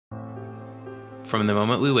From the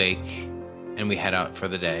moment we wake and we head out for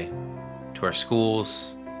the day, to our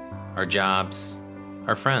schools, our jobs,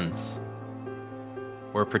 our friends,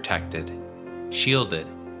 we're protected, shielded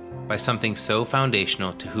by something so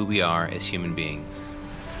foundational to who we are as human beings.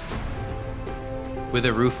 With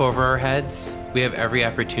a roof over our heads, we have every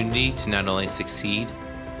opportunity to not only succeed,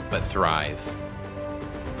 but thrive.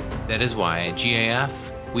 That is why at GAF,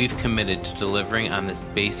 we've committed to delivering on this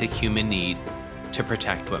basic human need to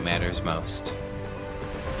protect what matters most.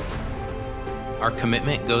 Our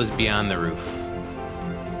commitment goes beyond the roof.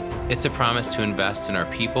 It's a promise to invest in our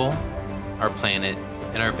people, our planet,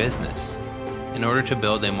 and our business in order to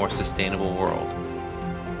build a more sustainable world.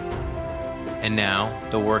 And now,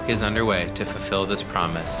 the work is underway to fulfill this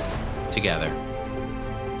promise together.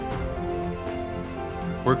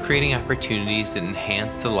 We're creating opportunities that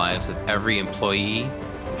enhance the lives of every employee,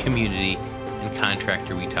 community, and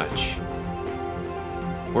contractor we touch.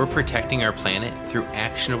 We're protecting our planet through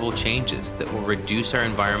actionable changes that will reduce our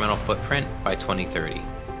environmental footprint by 2030.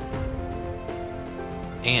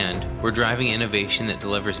 And we're driving innovation that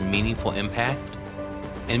delivers meaningful impact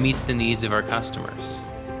and meets the needs of our customers.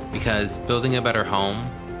 Because building a better home,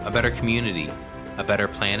 a better community, a better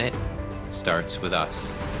planet starts with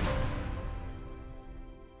us.